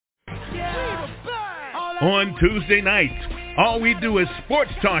on Tuesday nights. All we do is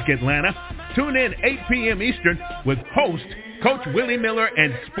Sports Talk Atlanta. Tune in 8 p.m. Eastern with host Coach Willie Miller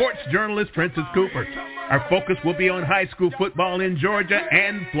and sports journalist Princess Cooper. Our focus will be on high school football in Georgia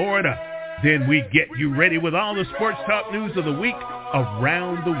and Florida. Then we get you ready with all the sports talk news of the week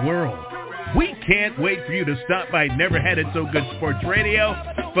around the world. We can't wait for you to stop by Never Had It So Good Sports Radio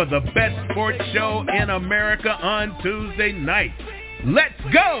for the best sports show in America on Tuesday night. Let's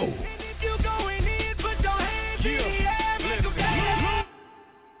go!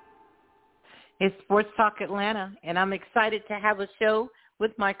 It's Sports Talk Atlanta, and I'm excited to have a show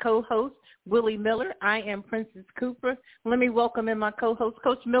with my co-host, Willie Miller. I am Princess Cooper. Let me welcome in my co-host,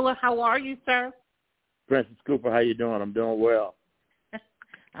 Coach Miller. How are you, sir? Princess Cooper, how you doing? I'm doing well.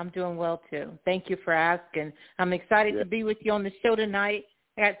 I'm doing well, too. Thank you for asking. I'm excited to be with you on the show tonight.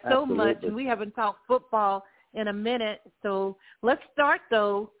 I got so much, and we haven't talked football in a minute. So let's start,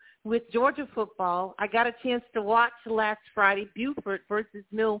 though, with Georgia football. I got a chance to watch last Friday, Buford versus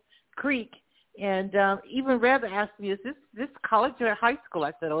Mill Creek. And even Rev asked me, is this college or high school?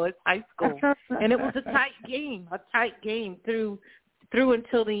 I said, oh, it's high school. And it was a tight game through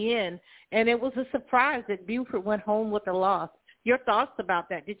until the end. And it was a surprise that Buford went home with a loss. Your thoughts about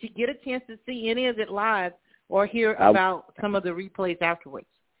that? Did you get a chance to see any of it live or hear about some of the replays afterwards?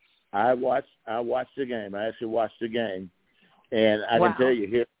 I watched the game. I actually watched the game. And I can tell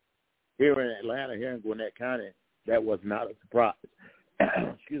you, here in Atlanta, here in Gwinnett County, that was not a surprise.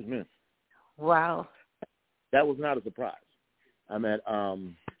 Excuse me. Wow. That was not a surprise. I mean,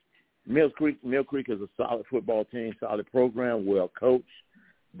 Mill Creek is a solid football team, solid program, well coached.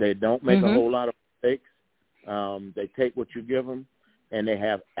 They don't make a whole lot of mistakes. They take what you give them, and they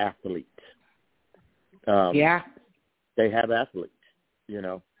have athletes. They have athletes, you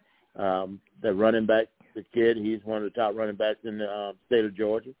know. The running back, the kid, he's one of the top running backs in the state of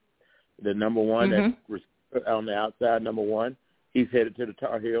Georgia. The number one, that's on the outside, number one, he's headed to the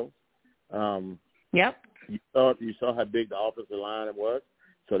Tar Heels. You saw how big the offensive line was.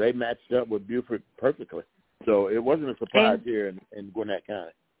 So they matched up with Buford perfectly. So it wasn't a surprise here in Gwinnett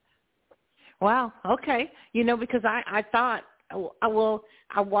County. Wow. Okay. You know, because I thought, I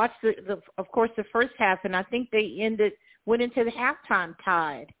watched of course the first half, and I think they went into the halftime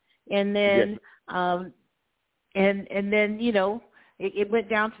tied, and then and then you know it went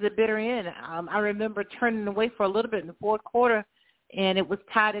down to the bitter end. I remember turning away for a little bit in the fourth quarter, and it was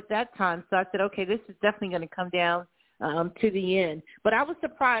tied at that time. So I said, okay, this is definitely going to come down to the end. But I was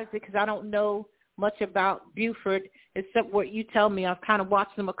surprised because I don't know much about Buford except what you tell me. I've kind of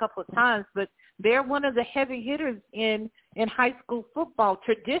watched them a couple of times, but they're one of the heavy hitters in high school football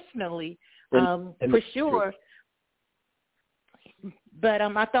traditionally, for sure. But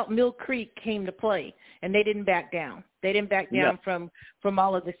I thought Mill Creek came to play, and they didn't back down. They didn't back down from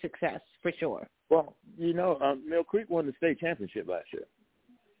all of the success, for sure. Well, you know, Mill Creek won the state championship last year.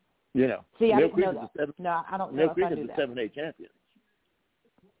 You know, see, I Mill didn't Creek know that. No, I don't know. Mill Creek is the 7A champion.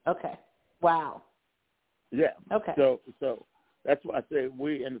 Okay. Wow. Yeah. Okay. So that's why I say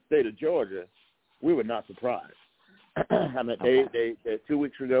we in the state of Georgia, we were not surprised. I mean, they 2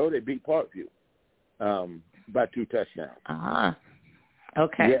 weeks ago they beat Parkview by 2 touchdowns.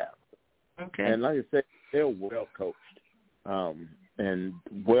 Okay. Yeah. Okay. And like I said, they're well coached. And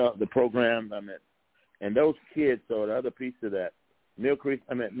the program, I mean, and those kids, so the other piece of that, Mill Creek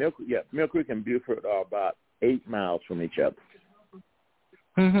and Buford are about 8 miles from each other.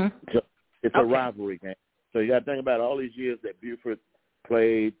 So it's a rivalry game. So you got to think about all these years that Buford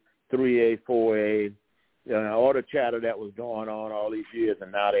played 3A, 4A, you know, all the chatter that was going on all these years,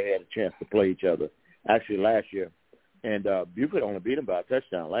 and now they had a chance to play each other. Actually, last year, and Buford only beat them by a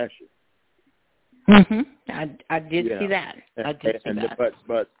touchdown last year. I did see that. I did see that.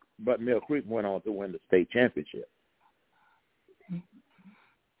 But Mill Creek went on to win the state championship.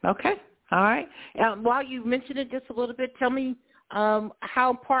 Okay. All right. While you mentioned it just a little bit, tell me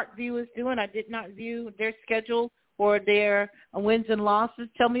how Parkview is doing. I did not view their schedule or their wins and losses.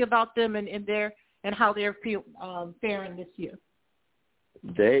 Tell me about them and how they're faring this year.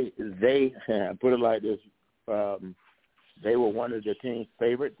 They put it like this. They were one of the team's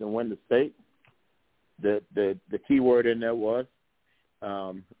favorites to win the state. The key word in there was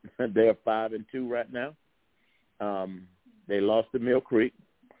they're 5-2 right now. They lost to Mill Creek,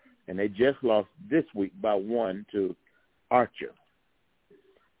 and they just lost this week by 1 to Archer.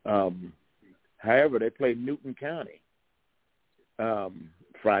 However, they played Newton County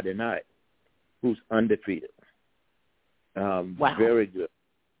Friday night, who's undefeated. Wow. Very good.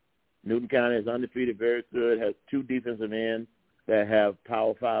 Newton County is undefeated, very good, has 2 defensive ends that have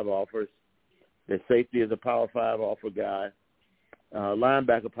Power 5 offers. Their safety is a Power 5 offer guy.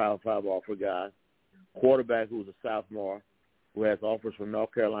 Linebacker Power 5 offer guy. quarterback who's a sophomore who has offers from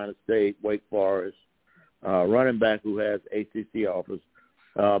North Carolina State, Wake Forest, running back who has ACC offers.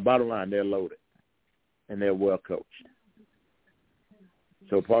 Bottom line, they're loaded, and they're well coached.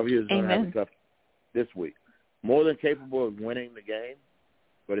 So Pavia is going to have a tough this week. More than capable of winning the game,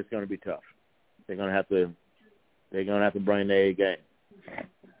 but it's going to be tough. They're going to have to bring their A game.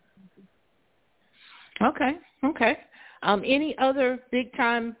 Okay. Any other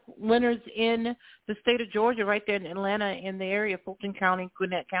big-time winners in the state of Georgia, right there in Atlanta, in the area, Fulton County,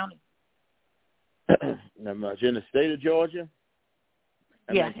 Gwinnett County? Not much. In the state of Georgia?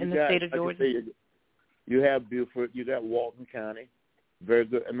 In the state of Georgia. You have Beaufort. You got Walton County. Very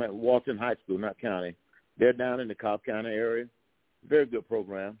good. Walton High School, not county. They're down in the Cobb County area. Very good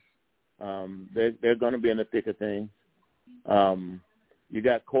program. They're going to be in the thick of things. You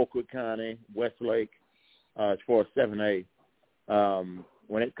got Colquitt County, Westlake, as far as 7A.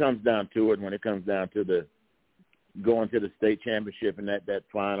 When it comes down to it, when it comes down to the going to the state championship and that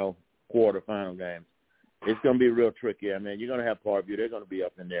final quarterfinal game, it's going to be real tricky. I mean, you're going to have Parkview. They're going to be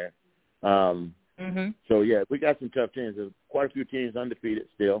up in there. So, yeah, we got some tough teams. There's quite a few teams undefeated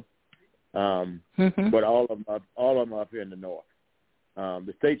still, but all of them are up here in the north.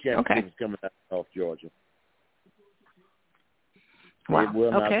 The state championship is coming out of North Georgia. Wow. It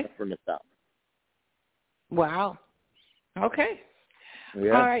will not come from the south. Wow. Okay.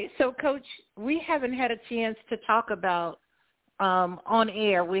 Yeah. All right. So, Coach, we haven't had a chance to talk about on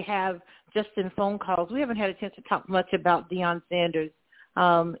air. We have just in phone calls. We haven't had a chance to talk much about Deion Sanders.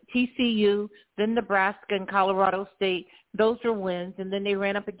 TCU, then Nebraska and Colorado State. Those were wins. And then they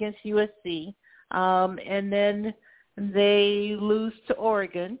ran up against USC. And then they lose to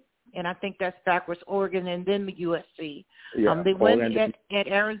Oregon. And I think that's backwards, Oregon and then the USC. They win at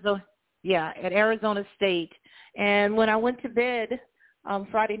Arizona. Yeah, at Arizona State. And when I went to bed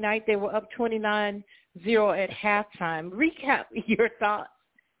Friday night, they were up 29-0 at halftime. Recap your thoughts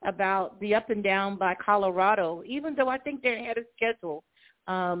about the up and down by Colorado, even though I think they're ahead of schedule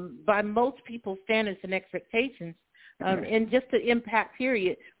by most people's standards and expectations in just the impact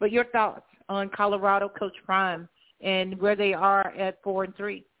period. But your thoughts on Colorado, Coach Prime, and where they are at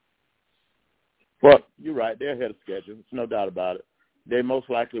 4-3. Well, you're right. They're ahead of schedule. There's no doubt about it. They most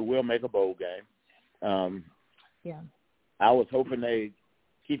likely will make a bowl game. I was hoping they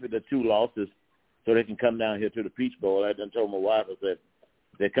keep it to 2 losses so they can come down here to the Peach Bowl. I done told my wife, I said,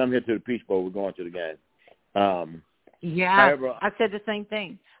 if they come here to the Peach Bowl, we're going to the game. However, I said the same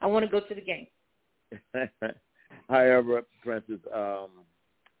thing. I want to go to the game. However, Princess, I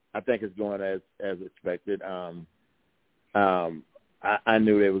think it's going as expected. I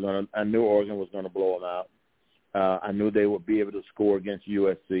knew they were going to. I knew Oregon was going to blow them out. I knew they would be able to score against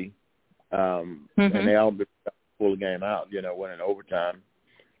USC, and they all pull the game out. Winning overtime.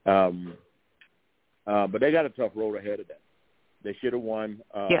 But they got a tough road ahead of them. They should have won.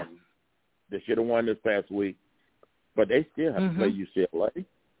 They should have won this past week, but they still have to play UCLA.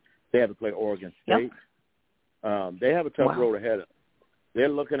 They have to play Oregon State. They have a tough road ahead of them. They're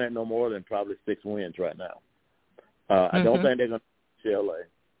looking at no more than probably 6 wins right now. I don't think they're going to beat UCLA.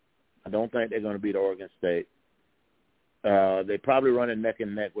 I don't think they're going to beat Oregon State. They probably running neck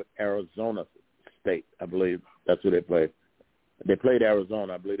and neck with Arizona State. I believe that's who they played. They played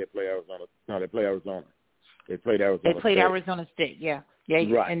Arizona. I believe they play Arizona. No, they play Arizona. They played Arizona. They played State. Arizona State. Yeah.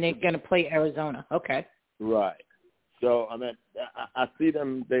 Right. And they're going to play Arizona. Okay. Right. So I mean, I see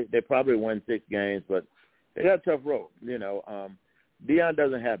them. They probably win 6 games, but they got a tough road. Deion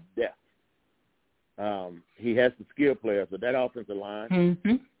doesn't have depth. He has the skill players, but that offensive line,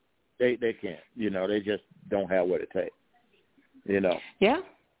 they can't. They just don't have what it takes. Yeah.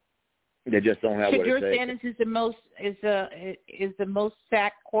 They just don't have what it takes. Shedeur Sanders is the most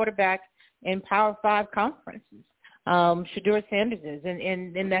sacked quarterback in Power 5 conferences. Shedeur Sanders is,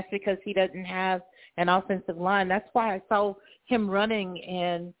 and that's because he doesn't have an offensive line. That's why I saw him running,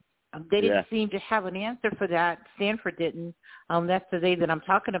 and they didn't seem to have an answer for that. Stanford didn't. That's the day that I'm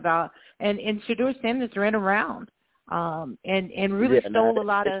talking about. And Shedeur Sanders ran around and really stole a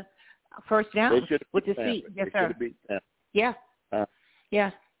lot of first downs with his feet. Yes, sir.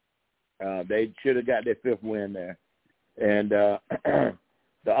 Yeah. They should have got their 5th win there. And the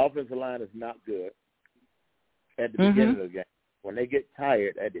offensive line is not good at the beginning of the game. When they get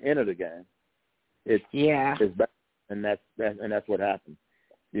tired at the end of the game, it's bad. And that's what happens.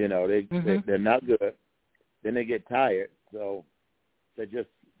 They're not good. Then they get tired, so they're just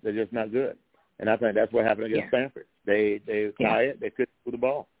not good. And I think that's what happened against Stanford. They're tired. They couldn't do the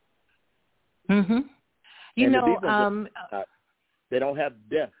ball. They don't have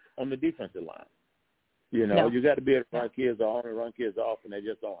depth on the defensive line. You got to be able to run kids on and run kids off, and they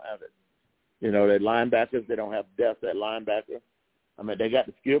just don't have it. You know, their linebackers, they don't have depth at linebacker. I mean, they got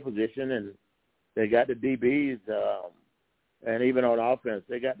the skill position and they got the DBs, and even on offense,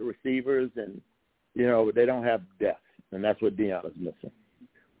 they got the receivers, and, you know, they don't have depth, and that's what Deion is missing.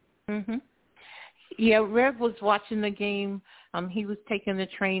 Mm-hmm. Yeah, Rev was watching the game. He was taking the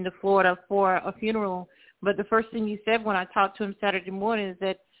train to Florida for a funeral, but the first thing he said when I talked to him Saturday morning is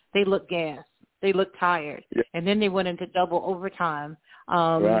that they look gassed. They look tired. Yeah. And then they went into double overtime.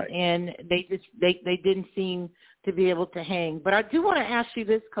 Right. And they didn't seem to be able to hang. But I do want to ask you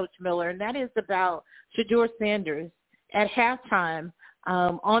this, Coach Miller, and that is about Shedeur Sanders at halftime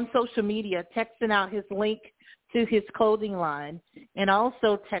on social media, texting out his link to his clothing line, and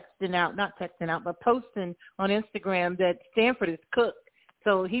also posting on Instagram that Stanford is cooked.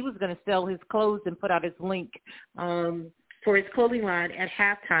 So he was going to sell his clothes and put out his link for his clothing line at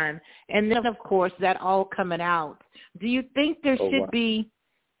halftime. And then, of course, that all coming out. Do you think there should be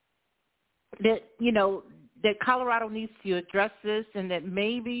that, you know, that Colorado needs to address this and that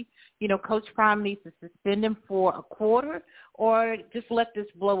maybe, you know, Coach Prime needs to suspend him for a quarter or just let this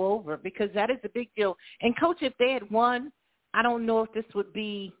blow over? Because that is a big deal. And, Coach, if they had won, I don't know if this would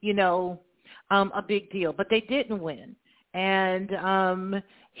be, you know, a big deal. But they didn't win. And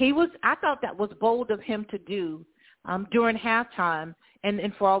I thought that was bold of him to do during halftime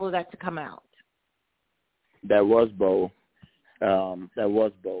and for all of that to come out. That was bold. But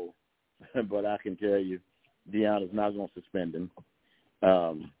I can tell you, Deion is not going to suspend him.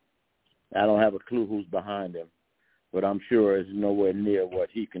 I don't have a clue who's behind him, but I'm sure it's nowhere near what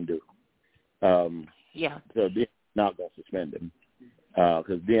he can do. Yeah. So Deion's not going to suspend him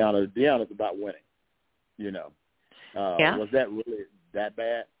because Deion is about winning. You know. Yeah. Was that really that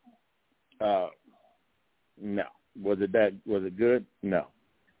bad? No. Was it good? No.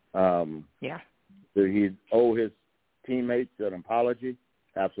 Yeah. Did he owe his teammates an apology?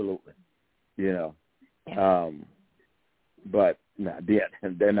 Absolutely. You know. Yeah. But no,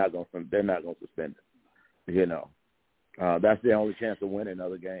 they're not going to suspend it. You know. That's the only chance of winning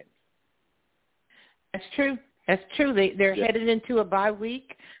other games. That's true. They're headed into a bye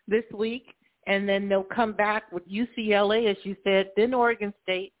week this week, and then they'll come back with UCLA, as you said, then Oregon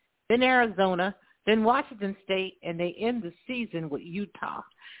State, then Arizona, then Washington State, and they end the season with Utah.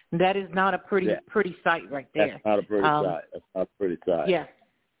 That is not a pretty sight right there. That's not a pretty sight. Yeah.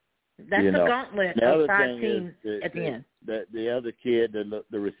 That's a gauntlet of 5 teams at the end. The other kid,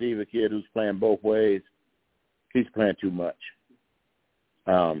 the receiver kid who's playing both ways, he's playing too much.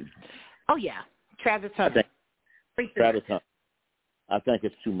 Travis Hunter. I think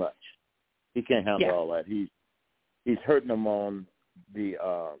it's too much. He can't handle all that. He's hurting them on the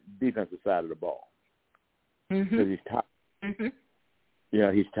defensive side of the ball because he's tired. Mm-hmm. You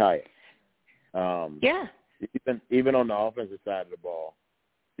know, he's tired. Even on the offensive side of the ball,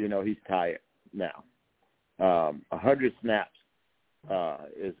 you know, he's tired now. 100 snaps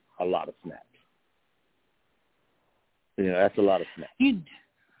is a lot of snaps. You know, that's a lot of snaps.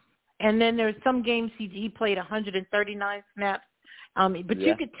 And then there's some games he played 139 snaps. But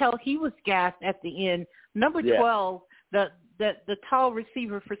you could tell he was gassed at the end. Number 12, the tall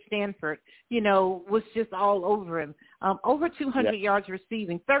receiver for Stanford, you know, was just all over him. Over 200 yards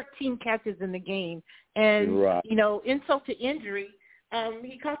receiving, 13 catches in the game. And, you know, insult to injury,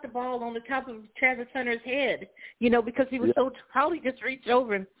 he caught the ball on the top of Travis Hunter's head, you know, because he was so probably just reached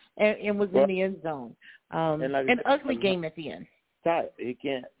over him and was in the end zone. An ugly game at the end. Tired. He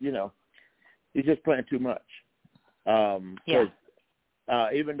can't, you know, he's just playing too much.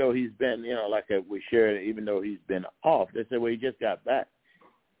 Even though he's been, you know, like we shared, even though he's been off, they say, well, he just got back.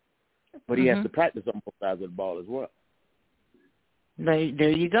 But he has to practice on both sides of the ball as well. There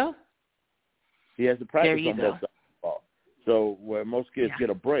you go. He has to practice on both sides of the ball. So where most kids get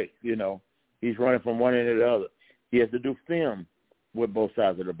a break, you know, he's running from one end to the other. He has to do film with both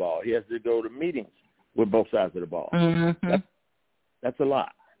sides of the ball. He has to go to meetings with both sides of the ball. Mm-hmm. That's a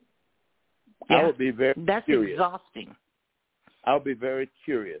lot. Yeah. I would be very That's curious. Exhausting. I'll be very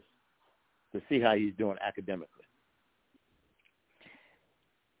curious to see how he's doing academically.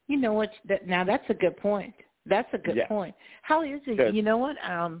 You know what? Now that's a good point. That's a good point. How is it? You know what?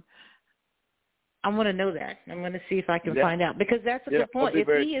 I want to know that. I'm going to see if I can find out because that's a good point. If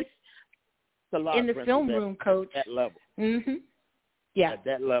he is in the film room, Coach, at that level, at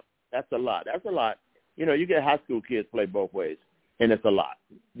that level, that's a lot. That's a lot. You know, you get high school kids play both ways, and it's a lot.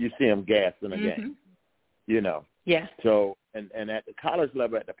 You see them gassed in a game. You know. Yeah. So, and at the college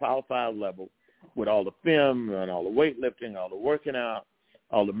level, at the Power 5 level, with all the film and all the weightlifting, all the working out,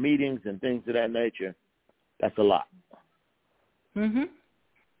 all the meetings and things of that nature, that's a lot.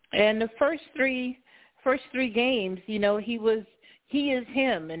 And the first three games, you know, he was he is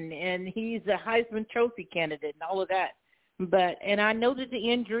him, and he's a Heisman Trophy candidate and all of that. And I know that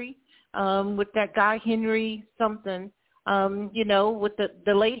the injury with that guy Henry something, with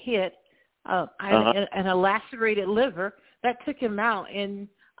the late hit and a lacerated liver, that took him out, and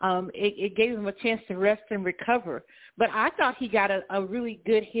it gave him a chance to rest and recover. But I thought he got a really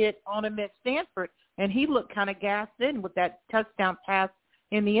good hit on him at Stanford, and he looked kind of gassed in with that touchdown pass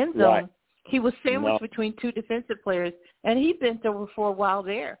in the end zone. Right. He was sandwiched between two defensive players, and he bent over for a while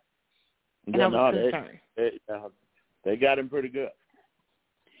there. And I was concerned. They got him pretty good.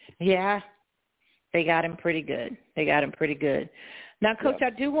 Yeah, they got him pretty good. Now, Coach,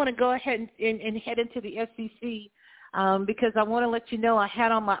 I do want to go ahead and head into the SEC because I want to let you know I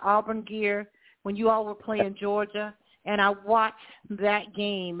had on my Auburn gear when you all were playing Georgia, and I watched that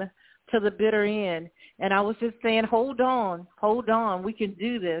game to the bitter end. And I was just saying, hold on, we can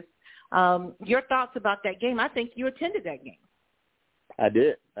do this. Your thoughts about that game? I think you attended that game. I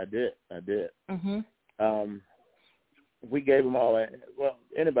did. Mm-hmm. We gave them all that. Well,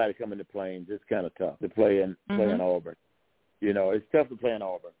 anybody coming to Plains, it's kind of tough to play in Auburn. It's tough to play in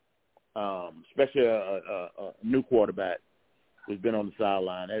Auburn, especially a new quarterback who's been on the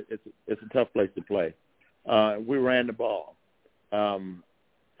sideline. It's a tough place to play. We ran the ball.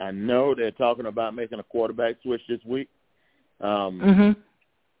 I know they're talking about making a quarterback switch this week.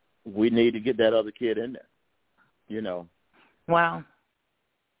 We need to get that other kid in there. Wow.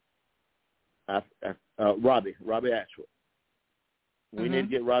 Robbie Ashford. We need to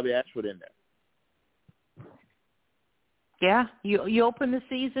get Robbie Ashford in there. Yeah, you open the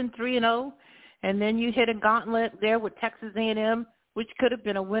season 3-0, and then you hit a gauntlet there with Texas A&M, which could have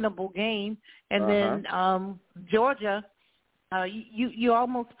been a winnable game, and then Georgia, you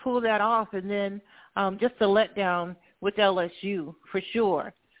almost pulled that off, and then just a letdown with LSU for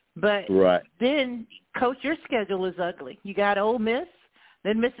sure. But then, Coach, your schedule is ugly. You got Ole Miss,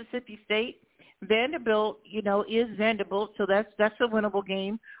 then Mississippi State. Vanderbilt, is Vanderbilt, so that's a winnable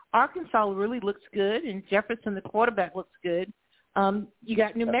game. Arkansas really looks good, and Jefferson, the quarterback, looks good. You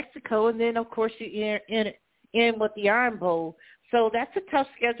got New Mexico, and then, of course, you in with the Iron Bowl. So that's a tough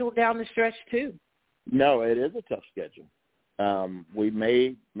schedule down the stretch, too. No, it is a tough schedule. We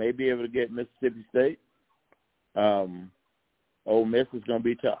may be able to get Mississippi State. Ole Miss is going to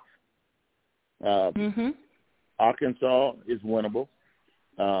be tough. Arkansas is winnable.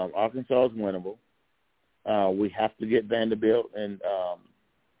 We have to get Vanderbilt, and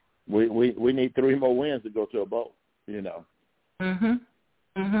we need 3 more wins to go to a bowl. So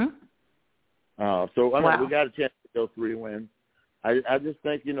we got a chance to go 3 wins. I just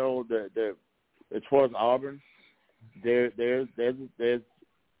think the as far as Auburn, there's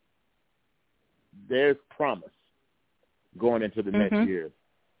promise going into the next year.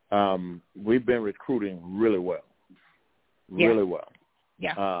 We've been recruiting really well.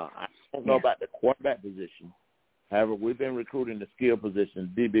 Yeah. I don't know about the quarterback position. However, we've been recruiting the skill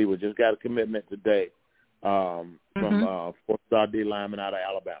position. DB, we just got a commitment today from 4-star D lineman out of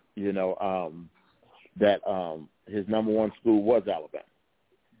Alabama. That his number 1 school was Alabama,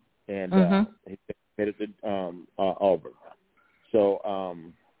 and he headed to Auburn. So,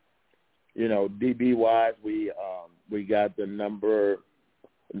 DB wise, we got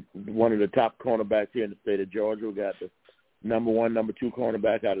one of the top cornerbacks here in the state of Georgia. We got the number 1, number 2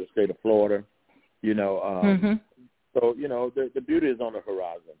 cornerback out of the state of Florida. So the beauty is on the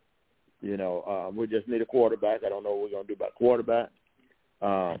horizon. We just need a quarterback. I don't know what we're going to do about quarterback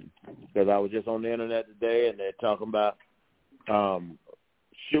because I was just on the internet today and they're talking about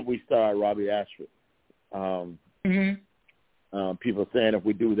should we start Robbie Ashford. People saying if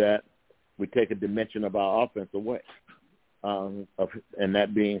we do that, we take a dimension of our offense away, and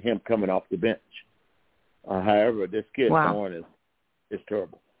that being him coming off the bench. However, this kid throwing is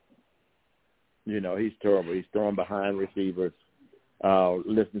terrible. He's terrible. He's throwing behind receivers.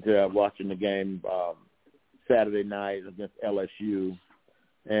 Watching the game Saturday night against LSU,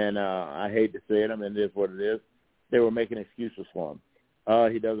 and I hate to say it. I mean, it is what it is. They were making excuses for him.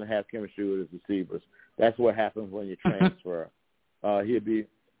 He doesn't have chemistry with his receivers. That's what happens when you transfer. He'll be,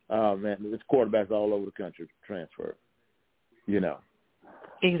 there's quarterbacks all over the country transfer.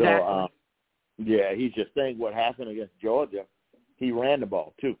 Exactly. So, he's just saying what happened against Georgia. He ran the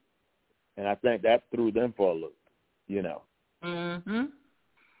ball too, and I think that threw them for a loop.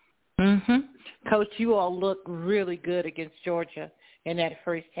 Coach, you all look really good against Georgia in that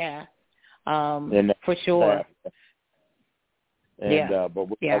first half, for sure. But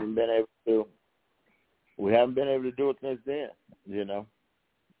we haven't been able to. We haven't been able to do it since then.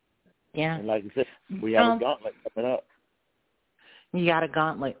 Yeah. And like I said, we have a gauntlet coming up. You got a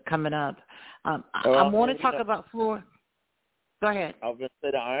gauntlet coming up. I want to talk about Florida. Go ahead. I was going to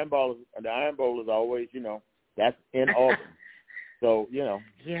say the Iron Bowl is always, that's in Auburn. So,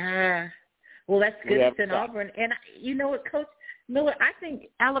 Yeah. Well, that's good. It's in Auburn. And you know what, Coach Miller, I think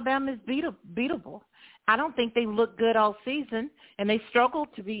Alabama is beatable. I don't think they look good all season, and they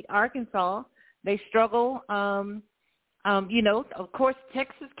struggled to beat Arkansas. They struggle. Of course,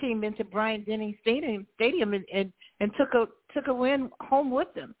 Texas came into Bryant-Denny Stadium and took a win home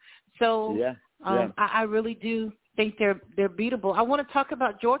with them. So I really do think they're beatable. I want to talk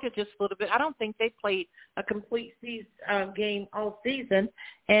about Georgia just a little bit. I don't think they played a complete game all season,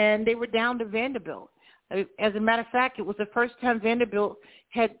 and they were down to Vanderbilt. As a matter of fact, it was the first time Vanderbilt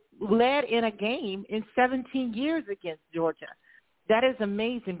had led in a game in 17 years against Georgia. That is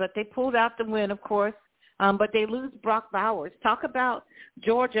amazing, but they pulled out the win, of course, but they lose Brock Bowers. Talk about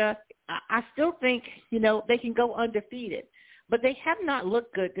Georgia. I still think, they can go undefeated, but they have not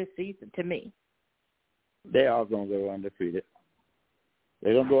looked good this season to me. They are going to go undefeated.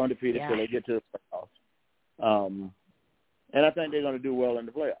 They're going to go undefeated until they get to the playoffs. And I think they're going to do well in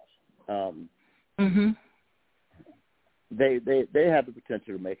the playoffs. They have the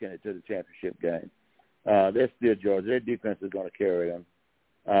potential of making it to the championship game. They're still Georgia. Their defense is going to carry them.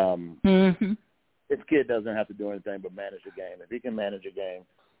 This kid doesn't have to do anything but manage the game. If he can manage a game,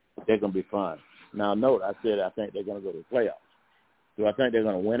 they're going to be fine. Now, note, I said I think they're going to go to the playoffs. Do I think they're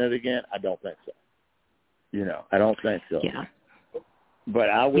going to win it again? I don't think so. I don't think so. Yeah. But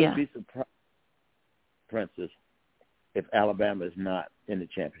I wouldn't be surprised, Princess, if Alabama is not in the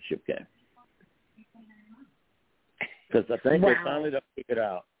championship game. Because I think they finally figured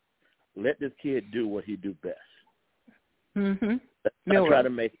out, let this kid do what he do best. Let's try to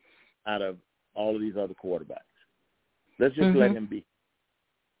make it out of all of these other quarterbacks. Let's just let him be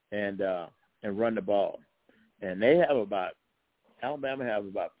and run the ball. And Alabama have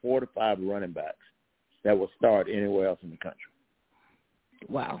about 4 to 5 running backs that will start anywhere else in the country.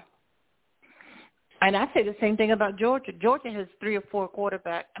 Wow. And I say the same thing about Georgia. Georgia has 3 or 4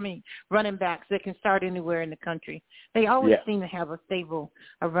 running backs that can start anywhere in the country. They always seem to have a stable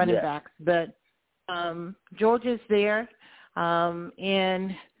of running backs. But Georgia's there,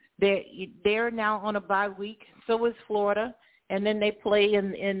 and they're now on a bye week. So is Florida, and then they play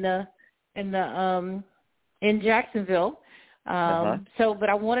in Jacksonville. But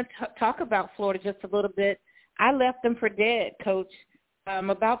I want to talk about Florida just a little bit. I left them for dead, Coach,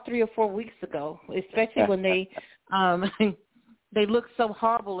 about 3 or 4 weeks ago, especially when they they looked so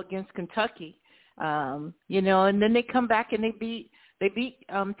horrible against Kentucky, and then they come back and they beat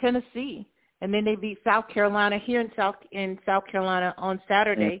Tennessee, and then they beat South Carolina here in South Carolina on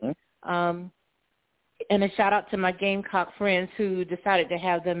Saturday. And a shout out to my Gamecock friends who decided to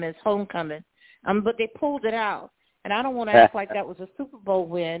have them as homecoming, but they pulled it out. And I don't want to act like that was a Super Bowl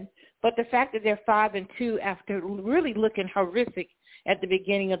win, but the fact that they're 5-2 after really looking horrific at the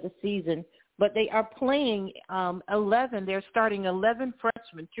beginning of the season, but they are playing 11. They're starting 11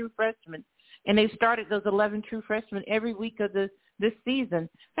 freshmen, true freshmen, and they've started those 11 true freshmen every week of this season.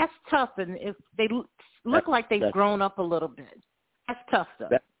 That's tough, and if they look like they've grown up a little bit. That's tough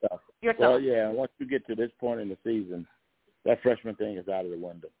stuff. That's tough. You're tough. Well, yeah, once you get to this point in the season, that freshman thing is out of the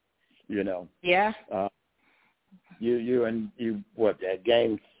window, Yeah. At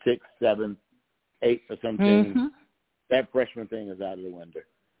game 6, 7, 8 or something, that freshman thing is out of the window,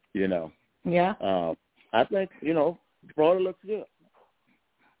 Yeah. I think, Florida looks good.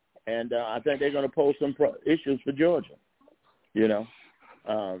 And I think they're going to pose some issues for Georgia,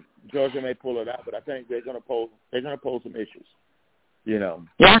 Georgia may pull it out, but I think they're going to pose some issues, Yeah.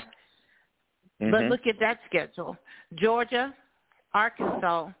 But look at that schedule. Georgia,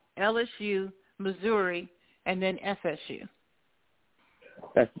 Arkansas, LSU, Missouri, and then FSU.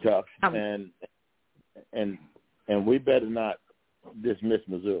 That's tough, and we better not dismiss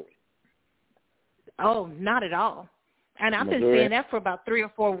Missouri. Oh, not at all. And I've been saying that for about 3 or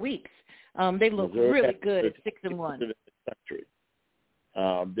 4 weeks. They look really good at 6-1.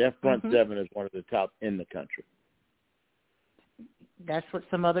 Their front seven is one of the top in the country. That's what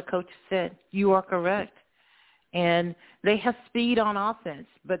some other coaches said. You are correct. And they have speed on offense,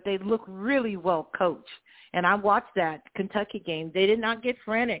 but they look really well coached. And I watched that Kentucky game. They did not get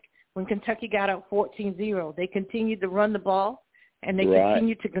frantic when Kentucky got up 14-0. They continued to run the ball, and they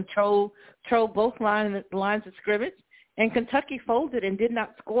continued to control both lines of scrimmage. And Kentucky folded and did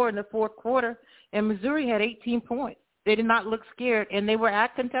not score in the fourth quarter, and Missouri had 18 points. They did not look scared, and they were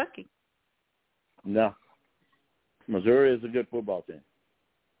at Kentucky. No. Missouri is a good football team.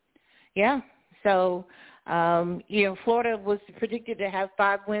 Yeah. So, Florida was predicted to have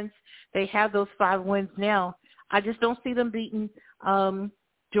 5 wins. They have those 5 wins now. I just don't see them beating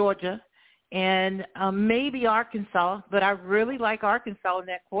Georgia. and maybe Arkansas, but I really like Arkansas in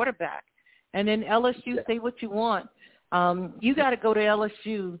that quarterback. And then LSU, say what you want. You got to go to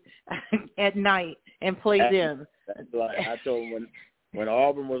LSU at night and play them. That's like I told them when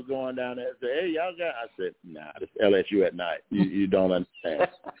Auburn was going down there, I said, hey, y'all got, I said, nah, it's LSU at night. You don't understand.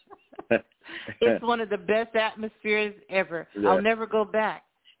 It's one of the best atmospheres ever. Yeah. I'll never go back.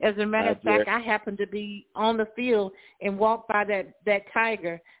 As a matter of fact, I happened to be on the field and walked by that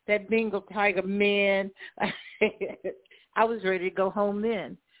tiger, that Bengal tiger, man. I was ready to go home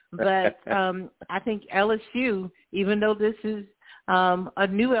then. But I think LSU, even though this is a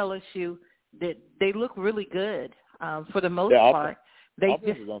new LSU, that they look really good for the most part. They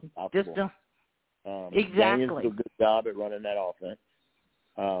just don't. Exactly. Daniels do a good job at running that offense.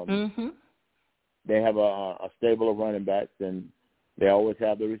 They have a stable of running backs, and they always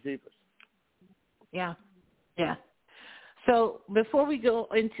have the receivers. Yeah. So before we go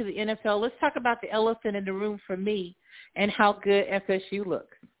into the NFL, let's talk about the elephant in the room for me and how good FSU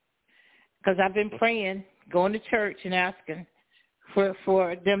looks. Because I've been praying, going to church and asking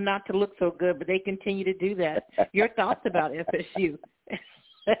for them not to look so good, but they continue to do that. Your thoughts about FSU?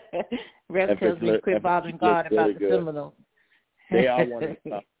 Rev tells me quit bothering God about the Seminoles. They are one of the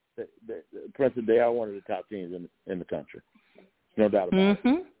top. Princeton, they are one of the top teams in the country. No doubt about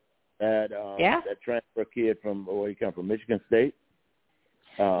it. That transfer kid from he come from Michigan State,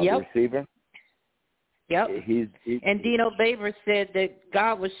 the receiver. Yep. And Dino Baber said that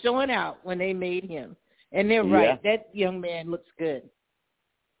God was showing out when they made him, and they're right. That young man looks good.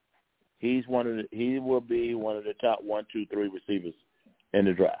 He will be one of the top 1, 2, 3 receivers in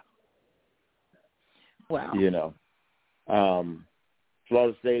the draft. Wow.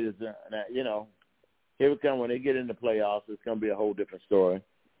 Florida State is, here we come. When they get in the playoffs, it's going to be a whole different story,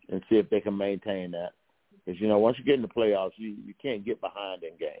 and see if they can maintain that. Because, once you get in the playoffs, you can't get behind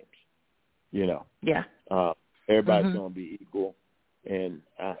in games, Everybody's going to be equal, and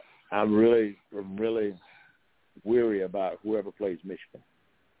I'm really weary about whoever plays Michigan.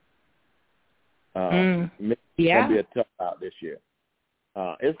 Michigan's going to be a tough out this year.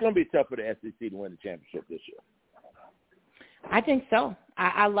 It's going to be tough for the SEC to win the championship this year. I think so.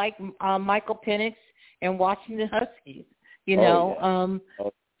 I like Michael Penix and Washington Huskies.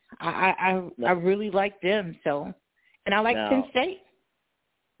 I really like them. So, and I like Penn State.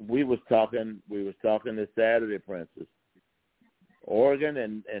 We was talking this Saturday, Princess. Oregon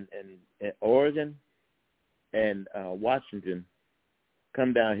and Washington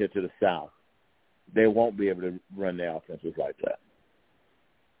come down here to the South. They won't be able to run their offenses like that.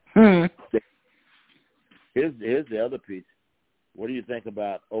 Here's the other piece. What do you think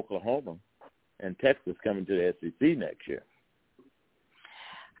about Oklahoma and Texas coming to the SEC next year?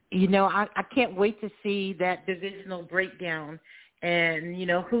 I can't wait to see that divisional breakdown and,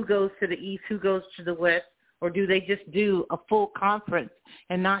 who goes to the East, who goes to the West, or do they just do a full conference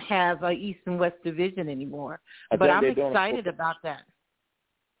and not have a East and West division anymore? But I'm excited about that.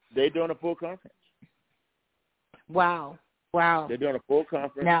 They're doing a full conference. Wow. They're doing a full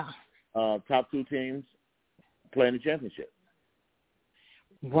conference. Now, top 2 teams playing the championship.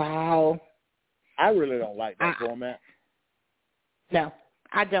 Wow. I really don't like that format. No,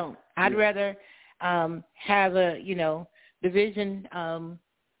 I don't. I'd rather have a, division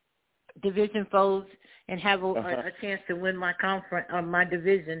foes and have a chance to win my conference, my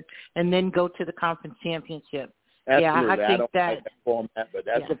division, and then go to the conference championship. Absolutely. Yeah, I think don't like that format, but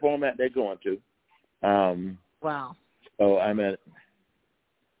that's the format they're going to. Wow. So,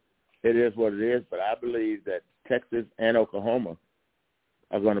 it is what it is, but I believe that Texas and Oklahoma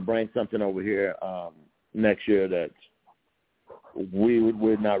are going to bring something over here next year that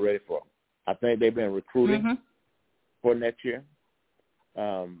we're not ready for. I think they've been recruiting for next year.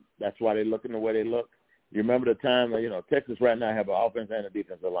 That's why they're looking the way they look. You remember the time, Texas right now have an offense and a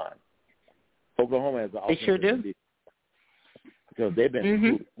defensive line. Oklahoma has an offense and a defensive line. Because they've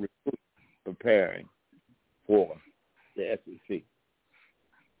been preparing for the SEC.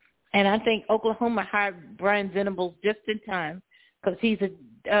 And I think Oklahoma hired Brian Venables just in time because he's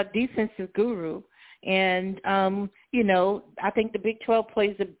a defensive guru. And, I think the Big 12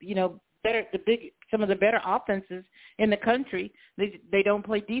 plays, better. Some of the better offenses in the country, they don't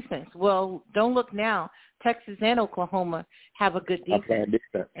play defense. Well, don't look now. Texas and Oklahoma have a good defense.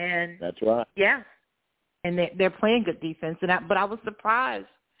 And that's right. Yeah. And they're playing good defense. But I was surprised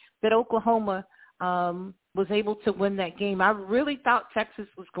that Oklahoma was able to win that game. I really thought Texas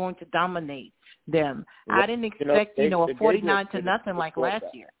was going to dominate them. Well, I didn't expect, a 49-0 like last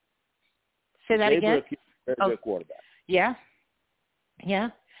year. Say that again? Very good quarterback. Yeah.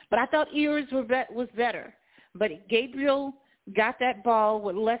 But I thought Ewers was better. But Gabriel got that ball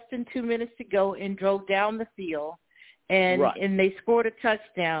with less than 2 minutes to go and drove down the field, and they scored a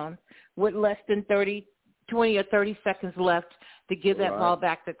touchdown with less than 20 or 30 seconds left to give that ball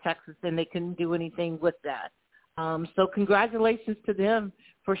back to Texas, and they couldn't do anything with that. So congratulations to them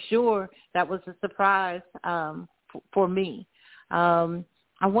for sure. That was a surprise for me.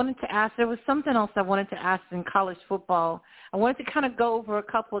 I wanted to ask, there was something else I wanted to ask in college football. I wanted to kind of go over a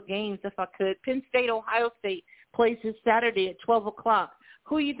couple of games if I could. Penn State, Ohio State plays this Saturday at 12 o'clock.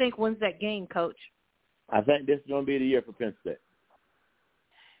 Who do you think wins that game, Coach? I think this is going to be the year for Penn State.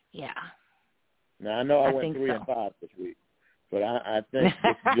 Yeah. Now, I know I went 3-5 this week, but I think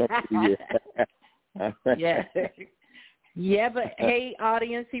this is going to be the year. Yeah. Yeah, but, hey,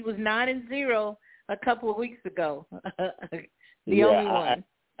 audience, he was 9-0 a couple of weeks ago. The only one.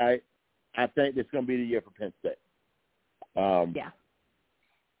 I think this is going to be the year for Penn State. Yeah.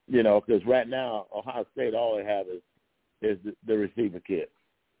 You know, because right now, Ohio State, all they have is the receiver kid.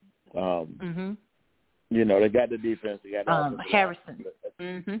 You know, they got the defense. They got Harrison.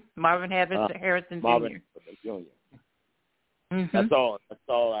 Marvin Harrison Jr. That's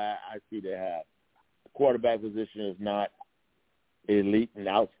all I see they have. The quarterback position is not elite and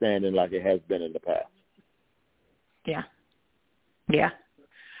outstanding like it has been in the past. Yeah. Yeah.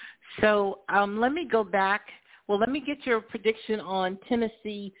 So let me go back. Well, let me get your prediction on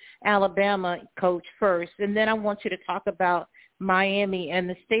Tennessee, Alabama, Coach, first, and then I want you to talk about Miami and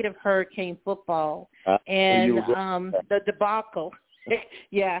the state of hurricane football and the debacle.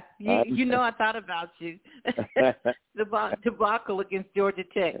 Yeah, you know I thought about you. The debacle against Georgia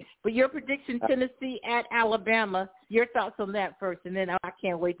Tech. But your prediction, Tennessee at Alabama, your thoughts on that first, and then I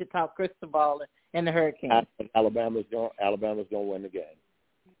can't wait to talk crystal ball and the Hurricanes. I think Alabama's going to win the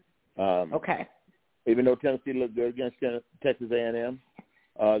game. Okay. Even though Tennessee looked good against Texas A&M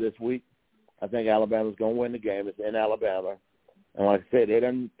this week, I think Alabama's going to win the game. It's in Alabama. And like I said, they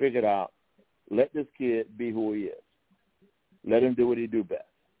done figured out, let this kid be who he is. Let him do what he do best.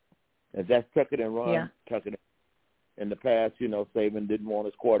 If that's tuck it and run, tuck it in. In the past, you know, Saban didn't want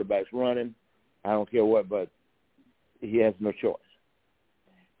his quarterbacks running. I don't care what, but he has no choice.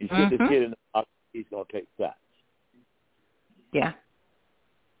 You sit this kid in the box, he's going to take sacks. Yeah.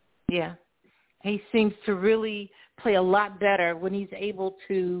 Yeah. He seems to really play a lot better when he's able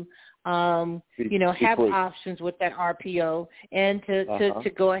to, have options with that RPO and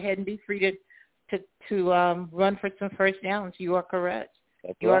to go ahead and be free to run for some first downs. You are correct.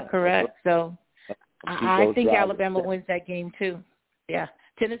 You are correct. So I think Alabama wins that game too. Yeah.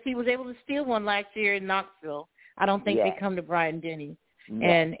 Tennessee was able to steal one last year in Knoxville. I don't think they come to Bryant-Denny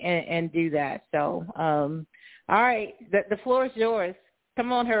and do that. So, all right, the floor is yours.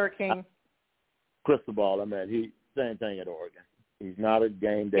 Come on, Hurricane. Crystal ball. I mean, same thing at Oregon. He's not a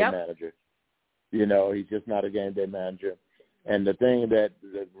game day manager. You know, he's just not a game day manager. And the thing that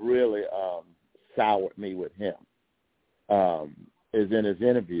really soured me with him is in his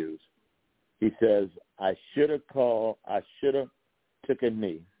interviews. He says, I should have took a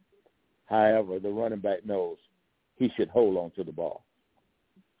knee. However, the running back knows he should hold on to the ball.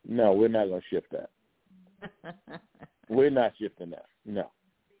 No, we're not going to shift that. We're not shifting that. No.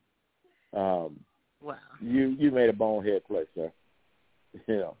 Wow. You made a bonehead play, sir.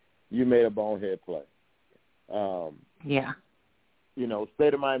 You know, you made a bonehead play. Yeah. You know,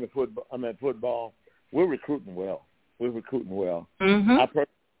 state of Miami football, we're recruiting well. Mm-hmm.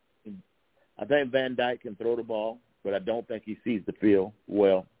 I think Van Dyke can throw the ball, but I don't think he sees the field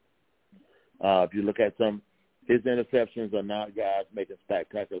well. If you look at his interceptions are not guys making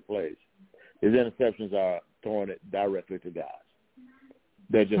spectacular plays. His interceptions are throwing it directly to guys.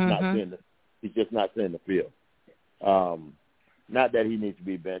 They're just not seeing he's just not seeing the field. Not that he needs to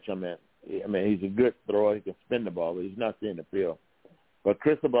be benched. I mean, he's a good thrower. He can spin the ball, but he's not seeing the field. But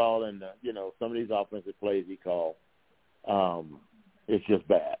Cristobal and, some of these offensive plays he called, it's just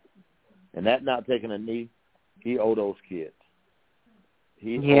bad. And that not taking a knee, he owed those kids.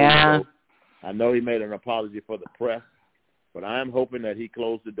 I know he made an apology for the press, but I am hoping that he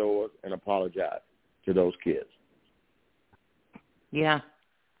closed the doors and apologized to those kids. Yeah.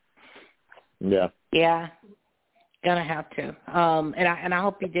 Yeah. Yeah. Gonna have to. And I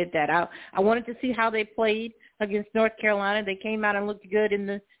hope he did that. I wanted to see how they played against North Carolina. They came out and looked good in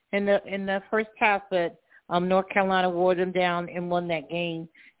the first half, but North Carolina wore them down and won that game.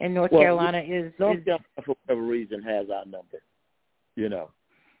 And North Carolina North Carolina, for whatever reason, has our number.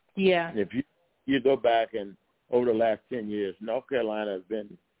 Yeah. If you go back and over the last 10 years, North Carolina has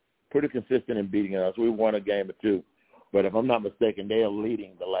been pretty consistent in beating us. We won a game or two, but if I'm not mistaken, they are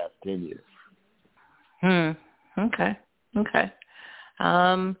leading the last 10 years. Okay.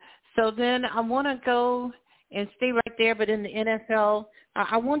 So then I want to go and stay right there, but in the NFL,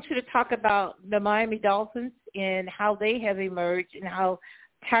 I want you to talk about the Miami Dolphins and how they have emerged and how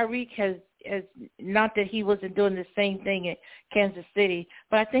Tyreek has not that he wasn't doing the same thing at Kansas City,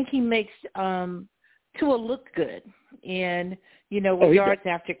 but I think he makes Tua look good and, with yards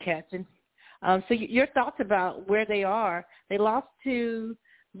after catch. And so your thoughts about where they are. They lost to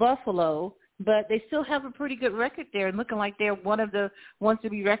Buffalo, but they still have a pretty good record there and looking like they're one of the ones to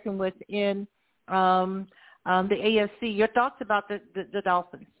be reckoned with in the AFC. Your thoughts about the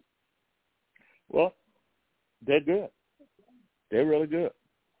Dolphins? Well, they're good. They're really good.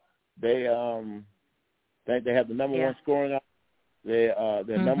 They think they have the number one scoring out.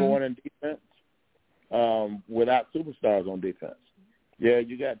 They're number one in defense without superstars on defense. Yeah,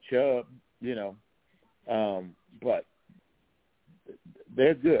 you got Chubb, but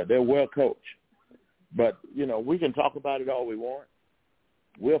they're good. They're well coached. But, we can talk about it all we want.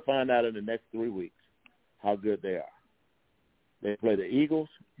 We'll find out in the next 3 weeks how good they are. They play the Eagles,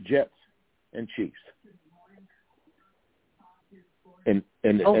 Jets, and Chiefs.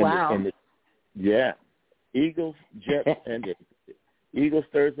 Eagles, Jets, and the Eagles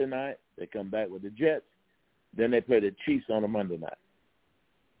Thursday night. They come back with the Jets. Then they play the Chiefs on a Monday night.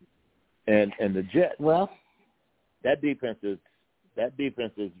 And the Jets. Well, that defense is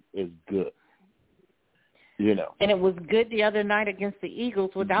good. And it was good the other night against the Eagles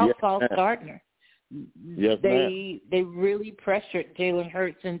without Sauce Gardner. Yes, they really pressured Jalen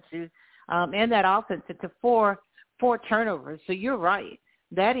Hurts into and that offense into four turnovers. So you're right.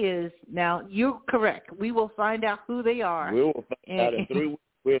 That is, now you're correct. We will find out who they are. We will find out in 3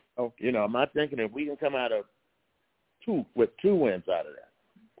 weeks. I'm not thinking if we can come out of two wins out of that.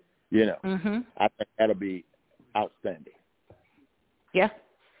 I think that'll be outstanding. Yeah.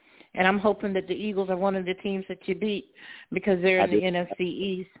 And I'm hoping that the Eagles are one of the teams that you beat because they're in the NFC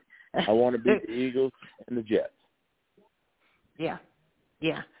East. I want to beat the Eagles and the Jets. Yeah.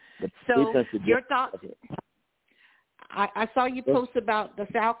 So your thoughts? I saw you post about the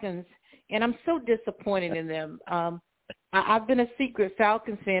Falcons, and I'm so disappointed in them. I've been a secret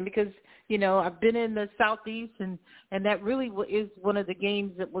Falcons fan because, I've been in the Southeast, and that really is one of the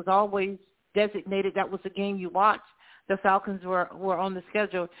games that was always designated. That was the game you watched. The Falcons were on the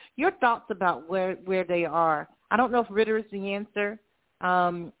schedule. Your thoughts about where they are? I don't know if Ritter is the answer,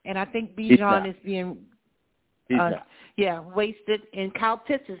 and I think Bijan is being wasted, and Kyle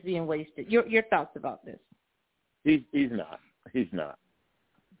Pitts is being wasted. Your thoughts about this? He's not.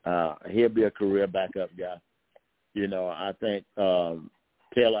 He'll be a career backup guy. I think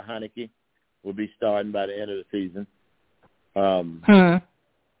Taylor Heineke will be starting by the end of the season.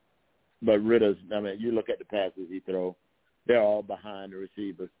 But Ritter's, you look at the passes he throws, they're all behind the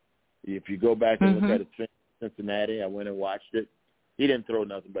receivers. If you go back and look at it, Cincinnati, I went and watched it. He didn't throw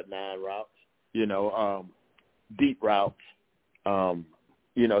nothing but 9 routes, deep routes.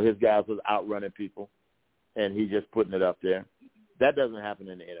 His guys was outrunning people, and he's just putting it up there. That doesn't happen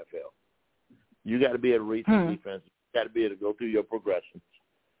in the NFL. You got to be able to read the defense. You got to be able to go through your progressions.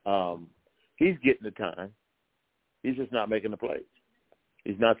 He's getting the time. He's just not making the plays.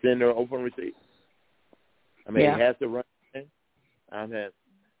 He's not sending their open receiver. He has to run.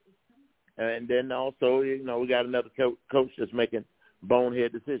 And then also, we got another coach that's making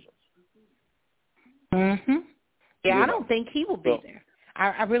bonehead decisions. Yeah, I don't think he will be there.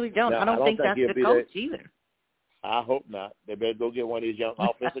 I really don't. I don't think that's the coach either. I hope not. They better go get one of these young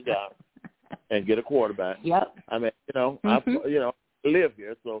offensive guys and get a quarterback. Yep. I live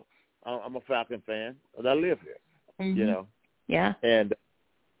here, so I'm a Falcon fan, but I live here. Yeah. And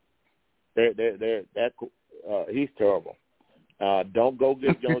he's terrible. Don't go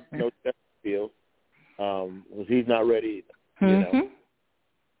get no Fields. He's not ready either.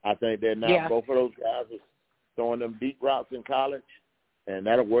 I think they're not. Yeah. Both of those guys are throwing them deep routes in college, and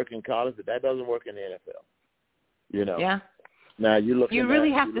that'll work in college, but that doesn't work in the NFL. Yeah. Now you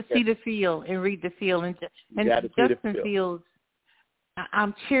really have to see the field and read the field, and Justin Fields.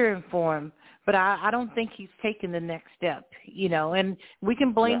 I'm cheering for him, but I don't think he's taken the next step. And we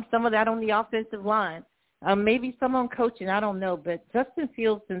can blame some of that on the offensive line. Maybe some on coaching, I don't know, but Justin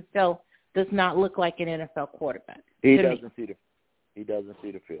Fields himself does not look like an NFL quarterback. He doesn't see the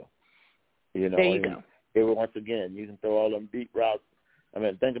field. There you go. Once again, you can throw all them deep routes.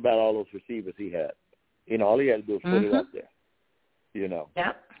 Think about all those receivers he had. All he had to do was put it up there. Yeah.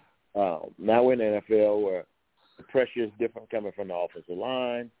 Now we're in the NFL where the pressure is different coming from the offensive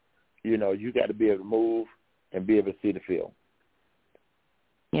line. You got to be able to move and be able to see the field.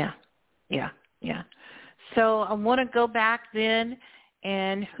 Yeah. So I want to go back then,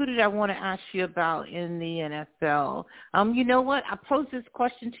 and who did I want to ask you about in the NFL? You know what? I posed this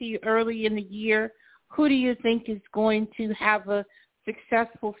question to you early in the year. who do you think is going to have a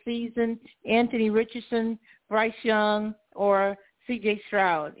successful season? Anthony Richardson, Bryce Young, or C.J.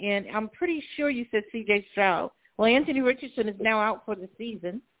 Stroud? And I'm pretty sure you said C.J. Stroud. Well, Anthony Richardson is now out for the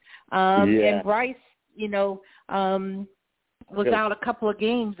season. And Bryce, was out a couple of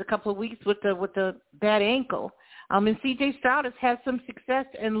weeks with the bad ankle. And C.J. Stroud has had some success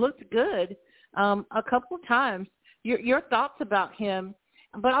and looked good a couple of times. Your thoughts about him,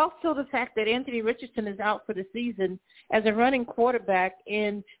 but also the fact that Anthony Richardson is out for the season as a running quarterback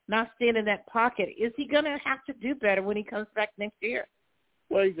and not staying in that pocket. Is he going to have to do better when he comes back next year?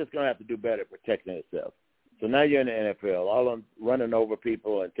 Well, he's just going to have to do better at protecting himself. So now you're in the NFL, all on running over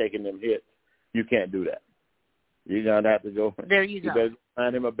people and taking them hits. You can't do that. You're going to have to go. There you go. You better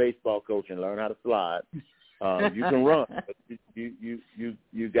find him a baseball coach and learn how to slide. You can run, but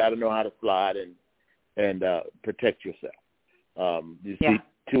you got to know how to slide and protect yourself. You see,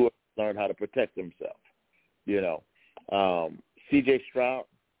 Tua learn how to protect himself. C.J. Stroud,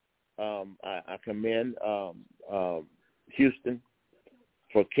 I commend Houston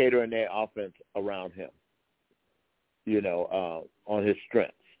for catering their offense around him. On his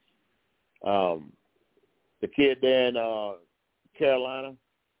strengths. The kid there in Carolina,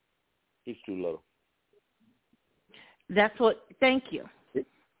 he's too little. Thank you.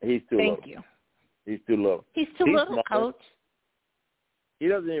 He's too little. Thank you. He's too little. He's too little, smaller. Coach. He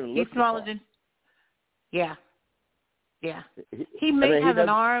doesn't even look smaller small. than. Yeah. Yeah. He may have an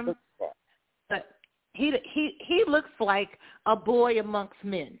arm, but he looks like a boy amongst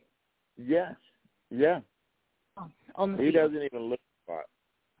men. Yes. Yeah. On the he field. doesn't even look smart.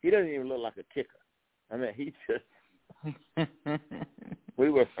 He doesn't even look like a kicker. I mean, he just. we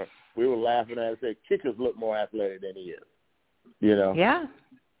were laughing at it. Say kickers look more athletic than he is. Yeah.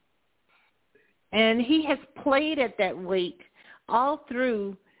 And he has played at that weight all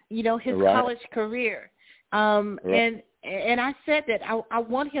through, his college career. And I said that I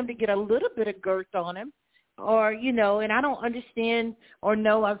want him to get a little bit of girth on him, or and I don't understand or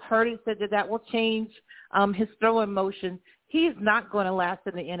know. I've heard it said that will change his throwing motion. He is not going to last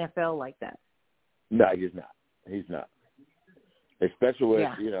in the NFL like that. No, he's not. He's not. Especially with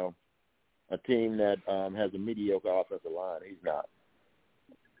a team that has a mediocre offensive line. He's not.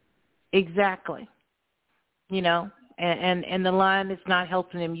 Exactly. And the line is not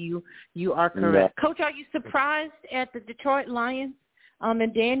helping him. You are correct. No. Coach, are you surprised at the Detroit Lions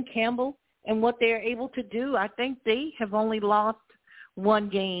and Dan Campbell and what they're able to do? I think they have only lost one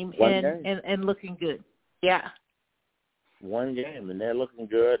game and looking good. Yeah. One game, and they're looking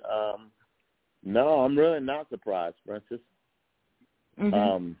good. No, I'm really not surprised, Francis.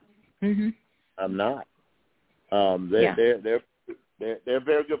 Mm-hmm. I'm not. They're a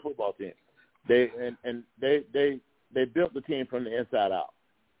very good football team. They built the team from the inside out.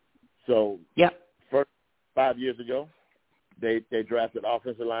 So first 5 years ago, they drafted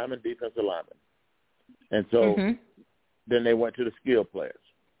offensive linemen, defensive linemen. And so then they went to the skill players.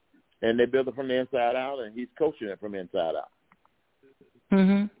 And they built it from the inside out, and he's coaching it from inside out.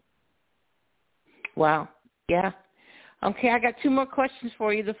 Mm-hmm. Wow. Yeah. Okay, I got two more questions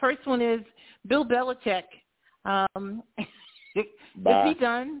for you. The first one is Bill Belichick. Is he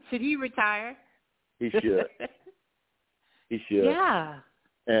done? Should he retire? He should. He should. Yeah.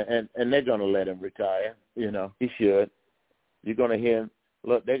 And they're going to let him retire. He should. You're going to hear him.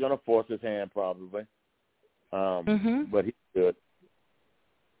 Look, they're going to force his hand probably. But he should.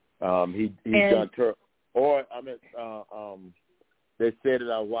 He's done terrible. Or, they said that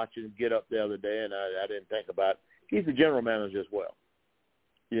I was watching Get Up the other day, and I didn't think about it. He's the general manager as well.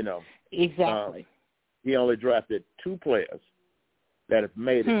 Exactly. He only drafted 2 players that have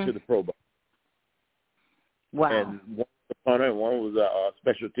made it to the Pro Bowl. Wow. And one was a punter and one was a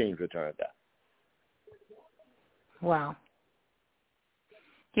special teams return guy. Wow.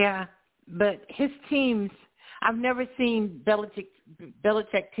 Yeah, but his teams, I've never seen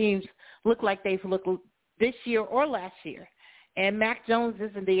Belichick teams look like they've looked this year or last year. And Mac Jones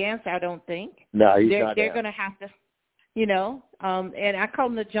isn't the answer, I don't think. No, he's not. They're going to have to, and I call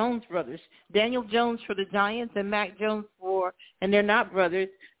them the Jones brothers. Daniel Jones for the Giants and Mac Jones and they're not brothers,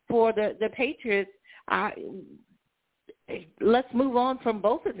 for the Patriots. Let's move on from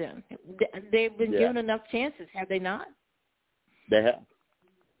both of them. They've been given enough chances, have they not? They have.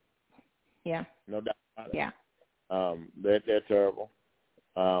 Yeah. No doubt about it. Yeah. They're terrible.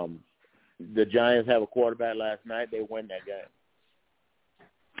 The Giants have a quarterback last night. They win that game.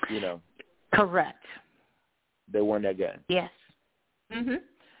 Correct. They won that game. Yes.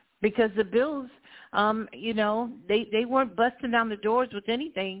 Because the Bills, they weren't busting down the doors with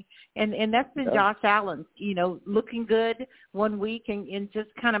anything, and that's been Josh Allen, looking good one week and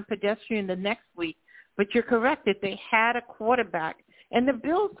just kind of pedestrian the next week. But you're correct that they had a quarterback, and the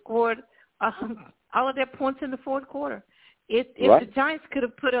Bills scored all of their points in the fourth quarter. If the Giants could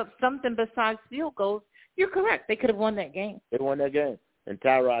have put up something besides field goals, you're correct. They could have won that game. They won that game. And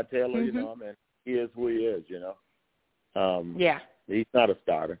Tyrod Taylor, you know, I mean, he is who he is, you know. He's not a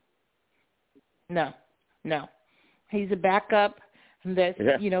starter. No. He's a backup that's,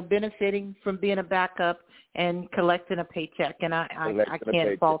 you know, benefiting from being a backup and collecting a paycheck. And I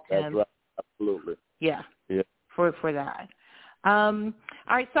can't fault him. That's right. Absolutely. Yeah. For that. All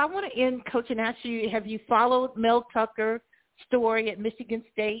right, so I want to end, Coach, and ask you, have you followed Mel Tucker's story at Michigan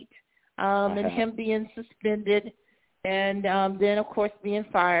State and him being suspended and then, of course, being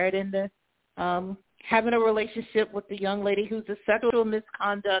fired and the having a relationship with the young lady who's a sexual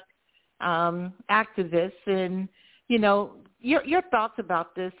misconduct activist? And, you know, your thoughts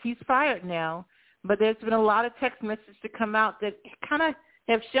about this. He's fired now, but there's been a lot of text messages to come out that kind of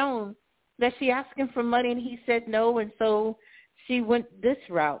have shown that she asked him for money and he said no, and so she went this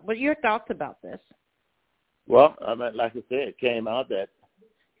route. What are your thoughts about this? Well, I mean, like I said, it came out that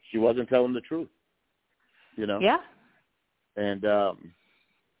she wasn't telling the truth, you know? Yeah. And, I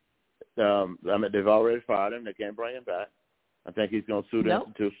mean, they've already fired him. They can't bring him back. I think he's going to sue the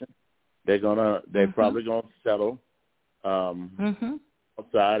institution. They're probably going to settle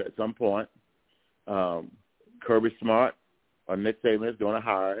outside at some point. Kirby Smart or Nick Saban is going to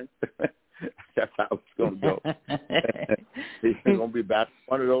hire him. That's how it's going to go. He's going to be back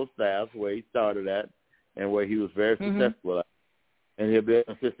one of those staffs where he started at and where he was very successful at. And he'll be an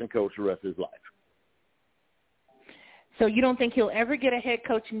assistant coach the rest of his life. So you don't think he'll ever get a head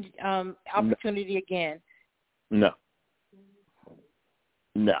coaching opportunity again? No.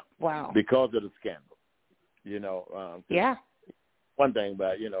 Wow. Because of the scandal. You know, one thing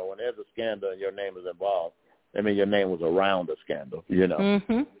about, you know, when there's a scandal and your name is involved, I mean, your name was around the scandal, you know.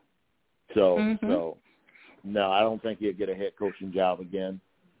 So, no, I don't think he'll get a head coaching job again.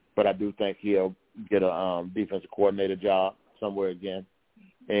 But I do think he'll get a defensive coordinator job somewhere again.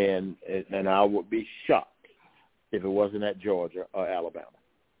 And I would be shocked if it wasn't at Georgia or Alabama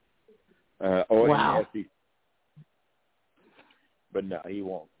or in the SEC. But no, he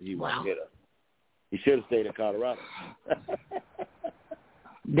won't. He won't get a. He should have stayed in Colorado.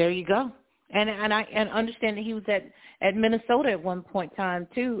 There you go. And I understand that he was at Minnesota at one point in time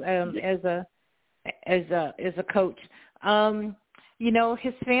too, as a coach. You know,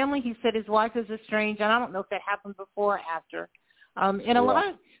 his family. He said his wife is estranged, and I don't know if that happened before or after. And a lot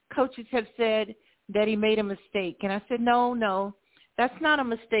of coaches have said that he made a mistake, and I said no, that's not a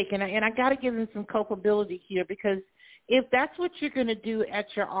mistake, and I got to give him some culpability here, because if that's what you're going to do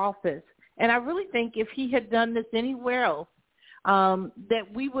at your office, and I really think if he had done this anywhere else, that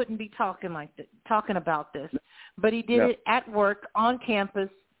we wouldn't be talking about this. But he did it at work, on campus,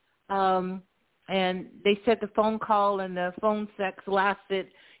 and they said the phone call and the phone sex lasted,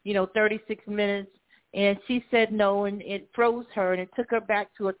 36 minutes, and she said no, and it froze her, and it took her back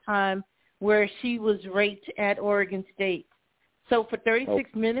to a time where she was raped at Oregon State. So for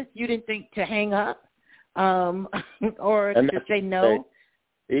 36 minutes, you didn't think to hang up or to say no?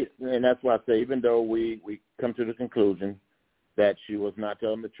 And that's why I say, even though we come to the conclusion that she was not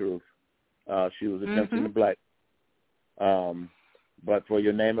telling the truth, she was attempting to black. But for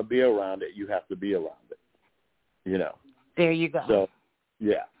your name to be around it, you have to be around it. There you go. So,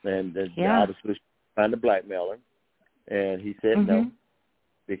 and obviously she was trying to blackmail him, and he said no,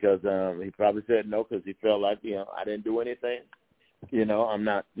 because he probably said no because he felt like, I didn't do anything. I'm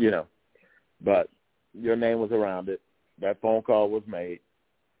not, but your name was around it. That phone call was made.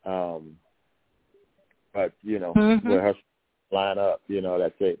 But, where her line up,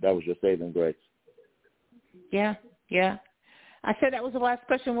 that's it. That was your saving grace. Yeah. I said that was the last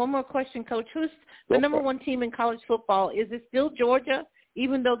question. One more question, Coach. Who's the number one team in college football? Is it still Georgia,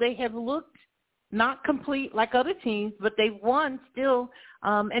 even though they have looked not complete like other teams, but they've won still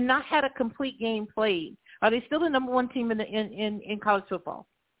and not had a complete game played? Are they still the number one team in college football?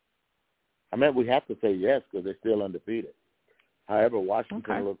 I mean, we have to say yes because they're still undefeated. However,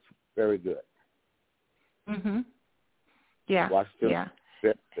 Washington looks very good. Yeah. Washington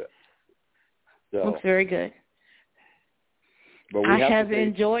very good. So, looks very good. But I have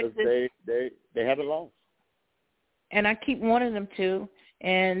enjoyed this. They haven't lost. And I keep wanting them to.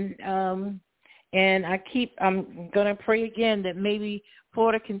 And I'm going to pray again that maybe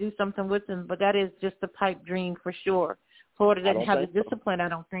Florida can do something with them, but that is just a pipe dream for sure. Florida doesn't have the discipline, I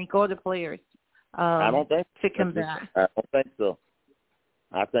don't think, or the players I don't think to come back. I don't think so.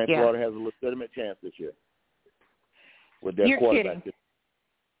 I think Florida has a legitimate chance this year with their quarterback. Kidding.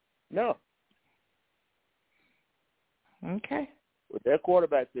 No. Okay. with their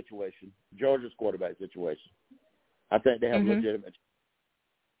quarterback situation, Georgia's quarterback situation, I think they have legitimate.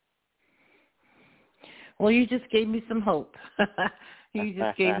 Well, you just gave me some hope. You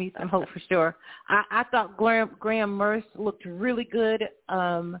just gave me some hope for sure. I thought Graham Mertz looked really good.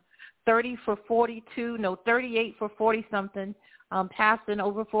 38 for 40-something, passing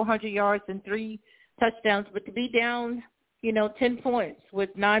over 400 yards and 3 touchdowns. But to be down, 10 points with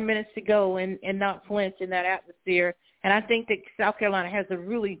 9 minutes to go and not flinch in that atmosphere. And I think that South Carolina has a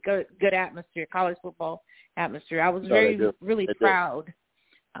really good atmosphere, college football atmosphere. I was really proud.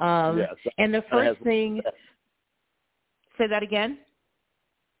 And the first thing, say that again?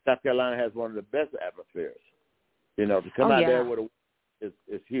 South Carolina has one of the best atmospheres. To come out there with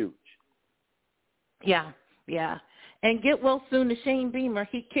is huge. Yeah. And get well soon to Shane Beamer.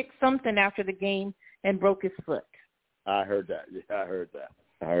 He kicked something after the game and broke his foot. I heard that.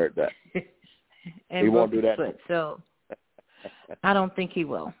 And he won't do that. Foot, so I don't think he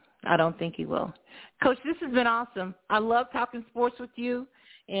will. Coach, this has been awesome. I love talking sports with you.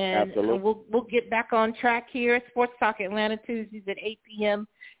 And absolutely. We'll get back on track here at Sports Talk Atlanta Tuesdays at 8 p.m.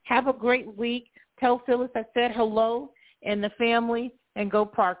 Have a great week. Tell Phyllis I said hello and the family, and go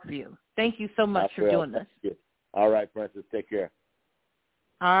Parkview. Thank you so much for doing this. All right, Princess. Take care.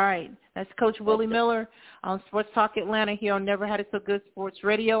 All right. That's Coach Willie Miller on Sports Talk Atlanta here on Never Had It So Good Sports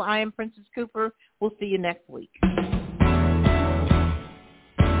Radio. I am Princess Cooper. We'll see you next week.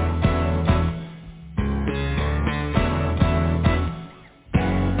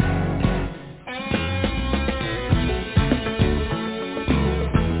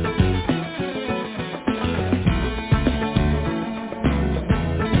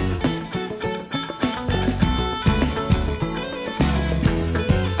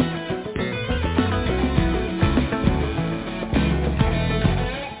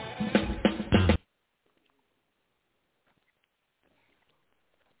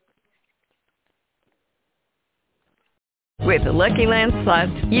 With the Lucky Land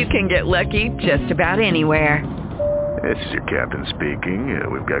Slots, you can get lucky just about anywhere. This is your captain speaking.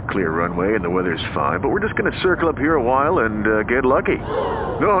 We've got clear runway and the weather's fine, but we're just going to circle up here a while and get lucky.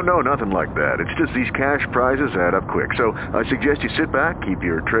 No, nothing like that. It's just these cash prizes add up quick. So I suggest you sit back, keep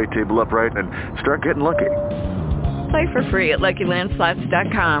your tray table upright, and start getting lucky. Play for free at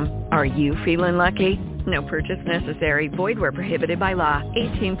LuckyLandSlots.com. Are you feeling lucky? No purchase necessary. Void where prohibited by law.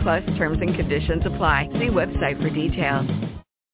 18+ terms and conditions apply. See website for details.